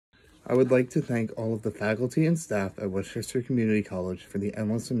I would like to thank all of the faculty and staff at Westchester Community College for the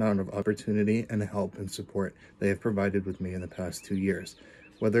endless amount of opportunity and help and support they have provided with me in the past 2 years.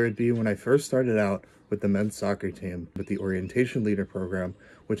 Whether it be when I first started out with the men's soccer team, with the Orientation Leader program,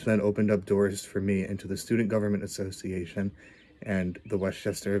 which then opened up doors for me into the Student Government Association and the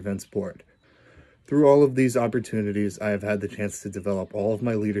Westchester Events Board. Through all of these opportunities, I have had the chance to develop all of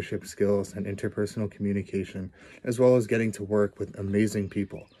my leadership skills and interpersonal communication, as well as getting to work with amazing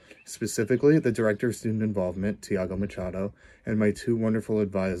people, specifically the Director of Student Involvement, Tiago Machado, and my 2 wonderful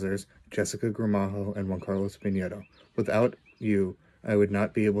advisors, Jessica Gramajo and Juan Carlos Pinedo. Without you, I would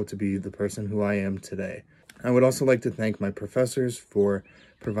not be able to be the person who I am today. I would also like to thank my professors for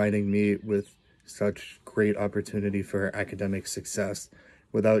providing me with such great opportunity for academic success.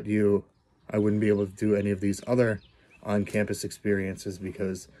 Without you, I wouldn't be able to do any of these other on-campus experiences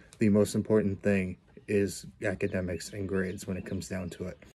because the most important thing is academics and grades when it comes down to it.